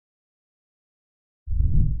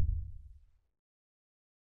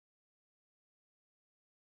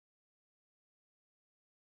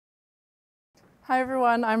Hi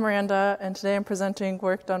everyone, I'm Miranda, and today I'm presenting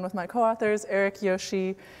work done with my co-authors, Eric,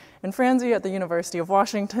 Yoshi, and Franzi at the University of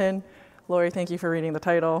Washington. Lori, thank you for reading the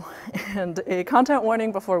title. And a content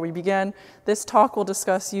warning before we begin. This talk will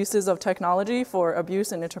discuss uses of technology for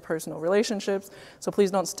abuse in interpersonal relationships, so please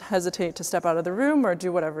don't hesitate to step out of the room or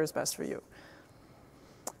do whatever is best for you.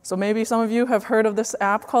 So maybe some of you have heard of this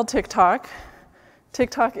app called TikTok.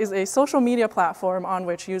 TikTok is a social media platform on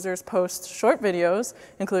which users post short videos,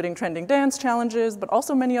 including trending dance challenges, but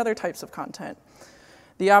also many other types of content.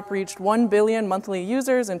 The app reached 1 billion monthly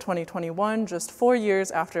users in 2021, just 4 years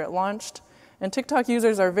after it launched. And TikTok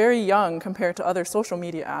users are very young compared to other social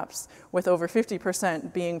media apps, with over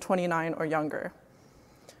 50% being 29 or younger.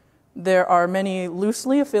 There are many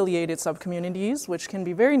loosely affiliated subcommunities, which can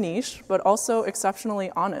be very niche, but also exceptionally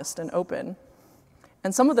honest and open.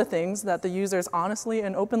 And some of the things that the users honestly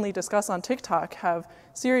and openly discuss on TikTok have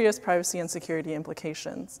serious privacy and security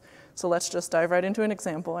implications. So let's just dive right into an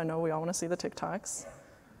example. I know we all want to see the TikToks.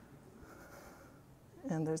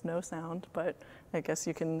 And there's no sound, but I guess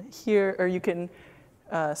you can hear, or you can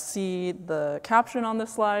see the caption on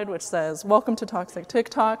this slide, which says, "Welcome to Toxic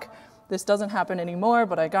TikTok. This doesn't happen anymore,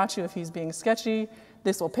 but I got you if he's being sketchy.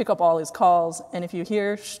 This will pick up all his calls. And if you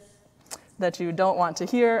hear that you don't want to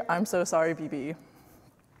hear, I'm so sorry, BB."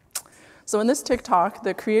 So in this TikTok,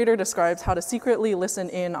 the creator describes how to secretly listen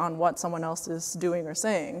in on what someone else is doing or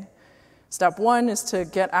saying. Step 1 is to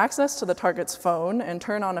get access to the target's phone and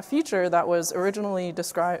turn on a feature that was originally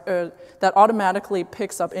described, that automatically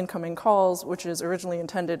picks up incoming calls, which is originally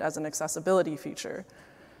intended as an accessibility feature.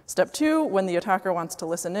 Step 2, when the attacker wants to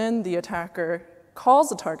listen in, the attacker calls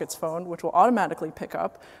the target's phone, which will automatically pick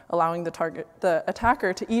up, allowing the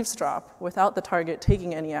attacker to eavesdrop without the target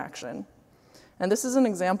taking any action. And this is an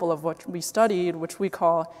example of what we studied, which we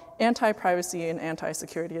call anti-privacy and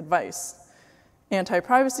anti-security advice.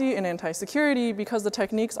 Anti-privacy and anti-security because the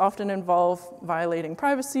techniques often involve violating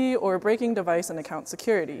privacy or breaking device and account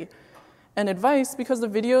security. And advice because the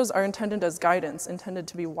videos are intended as guidance, intended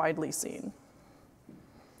to be widely seen.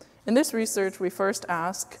 In this research, we first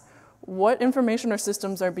ask what information or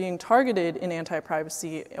systems are being targeted in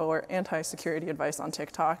anti-privacy or anti-security advice on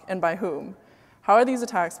TikTok, and by whom? How are these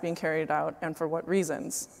attacks being carried out, and for what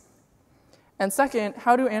reasons? And second,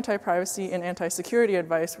 how do anti-privacy and anti-security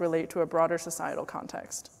advice relate to a broader societal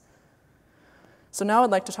context? So now I'd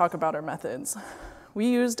like to talk about our methods. We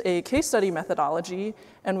used a case study methodology,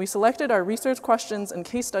 and we selected our research questions and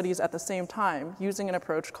case studies at the same time using an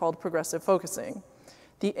approach called progressive focusing.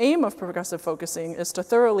 The aim of progressive focusing is to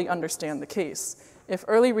thoroughly understand the case. If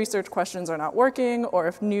early research questions are not working, or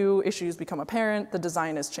if new issues become apparent, the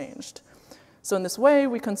design is changed. So in this way,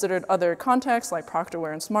 we considered other contexts like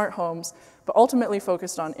Proctorware and smart homes, but ultimately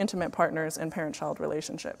focused on intimate partners and parent-child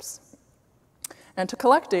relationships. And to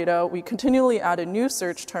collect data, we continually added new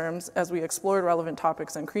search terms as we explored relevant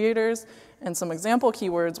topics and creators, and some example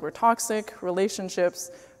keywords were toxic,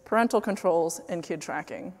 relationships, parental controls, and kid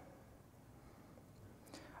tracking.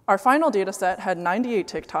 Our final data set had 98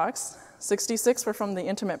 TikToks, 66 were from the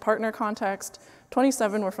intimate partner context,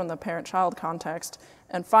 27 were from the parent-child context,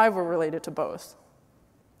 and 5 were related to both.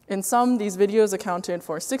 In sum, these videos accounted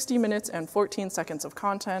for 60 minutes and 14 seconds of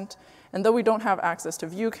content, and though we don't have access to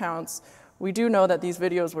view counts, we do know that these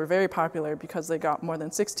videos were very popular because they got more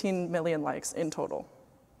than 16 million likes in total.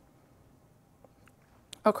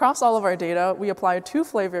 Across all of our data, we applied 2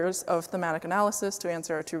 flavors of thematic analysis to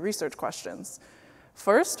answer our 2 research questions.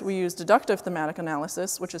 First, we used deductive thematic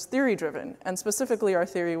analysis, which is theory-driven, and specifically our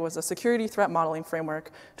theory was a security threat modeling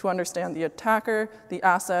framework to understand the attacker, the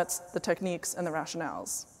assets, the techniques, and the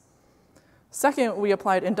rationales. Second, we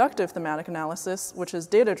applied inductive thematic analysis, which is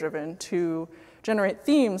data-driven, to generate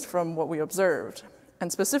themes from what we observed, and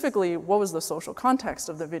specifically, what was the social context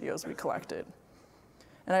of the videos we collected.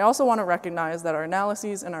 And I also want to recognize that our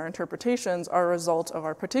analyses and our interpretations are a result of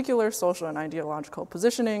our particular social and ideological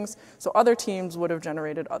positionings, so other teams would have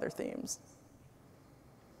generated other themes.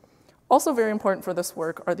 Also very important for this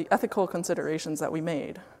work are the ethical considerations that we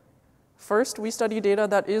made. First, we study data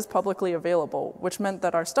that is publicly available, which meant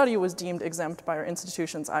that our study was deemed exempt by our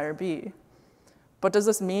institution's IRB. But does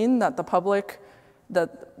this mean that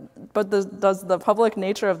does the public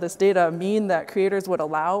nature of this data mean that creators would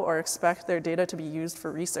allow or expect their data to be used for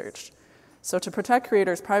research? So to protect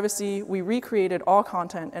creators' privacy, we recreated all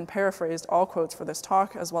content and paraphrased all quotes for this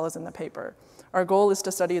talk as well as in the paper. Our goal is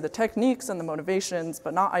to study the techniques and the motivations,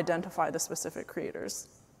 but not identify the specific creators.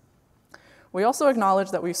 We also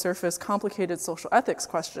acknowledge that we surface complicated social ethics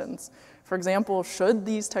questions. For example, should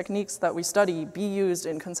these techniques that we study be used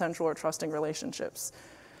in consensual or trusting relationships?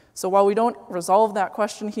 So while we don't resolve that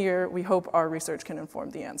question here, we hope our research can inform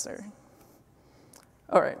the answer.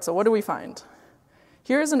 All right, so what do we find?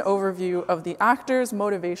 Here's an overview of the actors'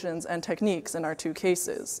 motivations and techniques in our two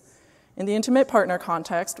cases. In the intimate partner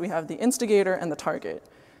context, we have the instigator and the target.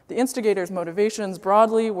 The instigator's motivations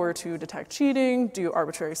broadly were to detect cheating, do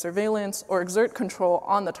arbitrary surveillance, or exert control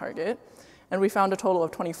on the target. And we found a total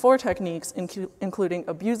of 24 techniques, including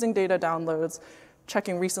abusing data downloads,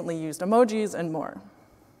 checking recently used emojis, and more.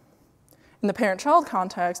 In the parent-child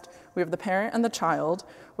context, we have the parent and the child,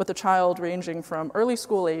 with the child ranging from early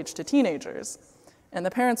school age to teenagers. And the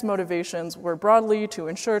parents' motivations were broadly to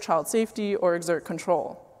ensure child safety or exert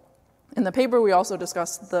control. In the paper, we also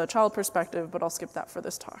discussed the child perspective, but I'll skip that for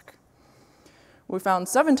this talk. We found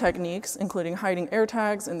 7 techniques, including hiding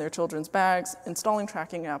AirTags in their children's bags, installing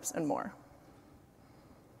tracking apps, and more.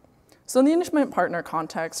 So in the intimate partner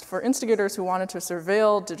context, for instigators who wanted to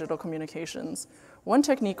surveil digital communications, one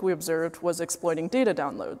technique we observed was exploiting data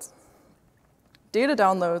downloads. Data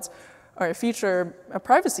downloads are a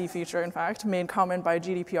privacy feature, in fact, made common by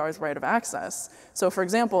GDPR's right of access. So for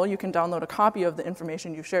example, you can download a copy of the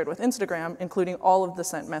information you shared with Instagram, including all of the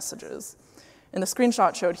sent messages. In the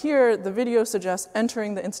screenshot showed here, the video suggests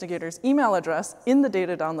entering the instigator's email address in the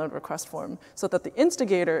data download request form so that the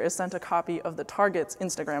instigator is sent a copy of the target's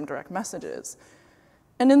Instagram direct messages.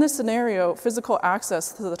 And in this scenario, physical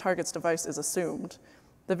access to the target's device is assumed.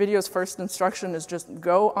 The video's first instruction is just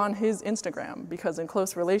go on his Instagram, because in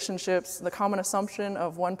close relationships, the common assumption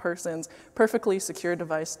of one person's perfectly secure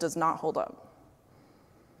device does not hold up.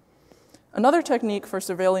 Another technique for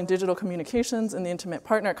surveilling digital communications in the intimate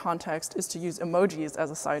partner context is to use emojis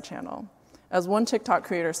as a side channel. As one TikTok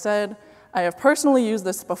creator said, "I have personally used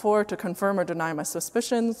this before to confirm or deny my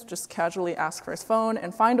suspicions, just casually ask for his phone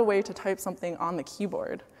and find a way to type something on the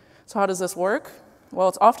keyboard." So how does this work? Well,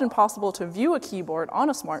 it's often possible to view a keyboard on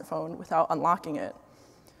a smartphone without unlocking it.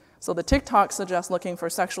 So the TikTok suggests looking for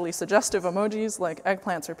sexually suggestive emojis like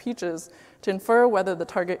eggplants or peaches to infer whether the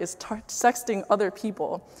target is sexting other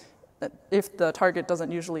people if the target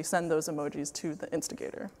doesn't usually send those emojis to the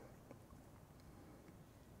instigator.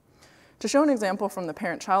 To show an example from the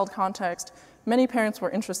parent-child context, many parents were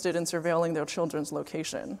interested in surveilling their children's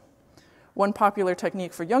location. One popular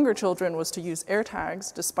technique for younger children was to use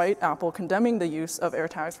AirTags, despite Apple condemning the use of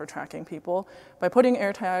AirTags for tracking people, by putting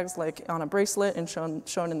AirTags like on a bracelet and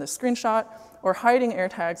shown in this screenshot, or hiding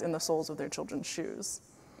AirTags in the soles of their children's shoes.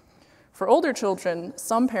 For older children,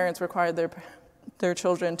 some parents required their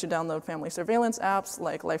children to download family surveillance apps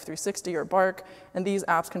like Life360 or Bark, and these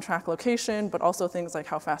apps can track location, but also things like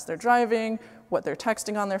how fast they're driving, what they're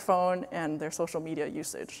texting on their phone, and their social media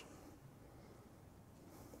usage.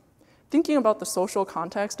 Thinking about the social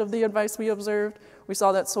context of the advice we observed, we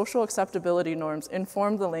saw that social acceptability norms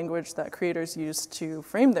informed the language that creators used to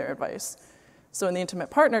frame their advice. So in the intimate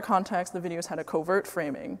partner context, the videos had a covert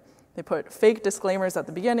framing. They put fake disclaimers at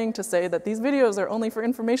the beginning to say that these videos are only for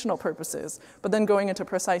informational purposes, but then going into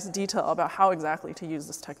precise detail about how exactly to use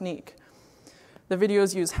this technique. The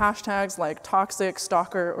videos use hashtags like toxic,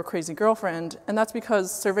 stalker, or crazy girlfriend, and that's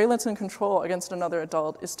because surveillance and control against another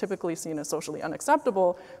adult is typically seen as socially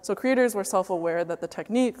unacceptable, so creators were self-aware that the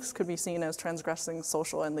techniques could be seen as transgressing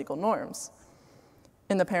social and legal norms.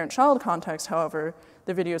 In the parent-child context, however,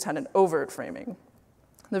 the videos had an overt framing.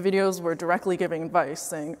 The videos were directly giving advice,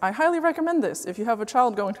 saying, "I highly recommend this if you have a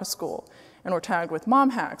child going to school," and were tagged with mom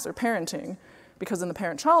hacks or parenting, because in the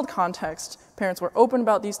parent-child context, parents were open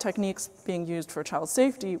about these techniques being used for child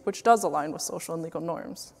safety, which does align with social and legal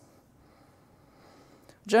norms.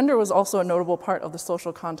 Gender was also a notable part of the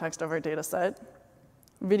social context of our data set.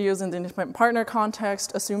 Videos in the intimate partner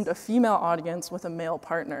context assumed a female audience with a male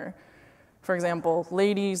partner. For example,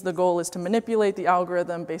 ladies, the goal is to manipulate the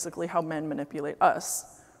algorithm, basically how men manipulate us,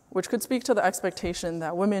 which could speak to the expectation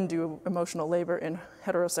that women do emotional labor in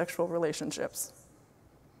heterosexual relationships.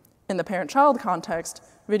 In the parent-child context,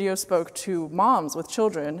 videos spoke to moms with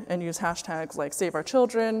children and used hashtags like Save Our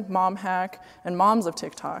Children, Mom Hack, and Moms of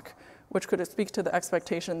TikTok, which could speak to the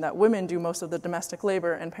expectation that women do most of the domestic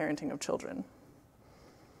labor and parenting of children.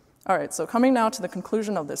 All right, so coming now to the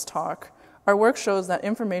conclusion of this talk, our work shows that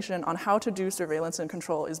information on how to do surveillance and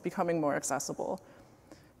control is becoming more accessible.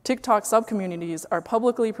 TikTok subcommunities are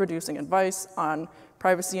publicly producing advice on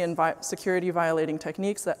privacy and security violating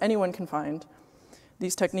techniques that anyone can find.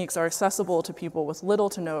 These techniques are accessible to people with little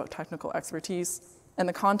to no technical expertise, and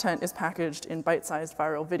the content is packaged in bite-sized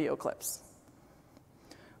viral video clips.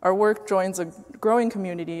 Our work joins a growing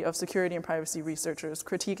community of security and privacy researchers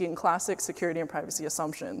critiquing classic security and privacy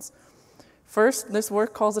assumptions. First, this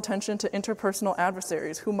work calls attention to interpersonal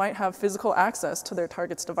adversaries who might have physical access to their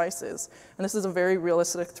target's devices, and this is a very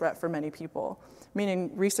realistic threat for many people,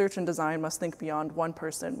 meaning research and design must think beyond one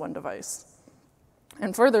person, one device.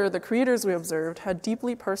 And further, the creators we observed had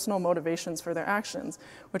deeply personal motivations for their actions,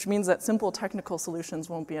 which means that simple technical solutions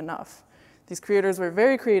won't be enough. These creators were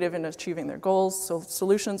very creative in achieving their goals, so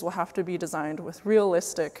solutions will have to be designed with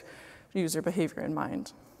realistic user behavior in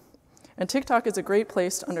mind. And TikTok is a great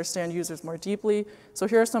place to understand users more deeply, so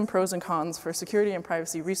here are some pros and cons for security and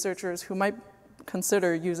privacy researchers who might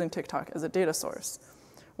consider using TikTok as a data source.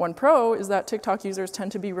 One pro is that TikTok users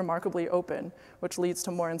tend to be remarkably open, which leads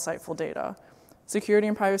to more insightful data. Security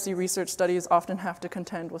and privacy research studies often have to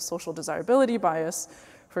contend with social desirability bias.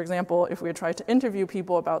 For example, if we had tried to interview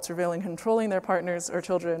people about surveilling and controlling their partners or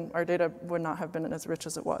children, our data would not have been as rich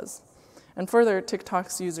as it was. And further,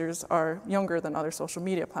 TikTok's users are younger than other social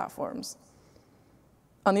media platforms.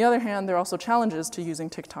 On the other hand, there are also challenges to using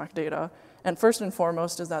TikTok data, and first and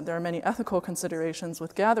foremost is that there are many ethical considerations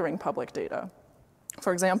with gathering public data.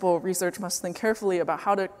 For example, research must think carefully about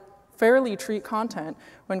how to fairly treat content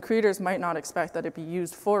when creators might not expect that it be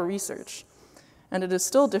used for research. And it is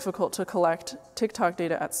still difficult to collect TikTok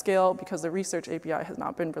data at scale because the research API has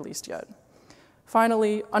not been released yet.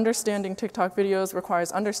 Finally, understanding TikTok videos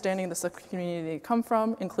requires understanding the subcommunity they come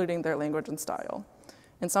from, including their language and style.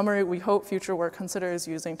 In summary, we hope future work considers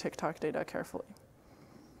using TikTok data carefully.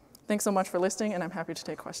 Thanks so much for listening, and I'm happy to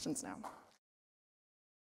take questions now.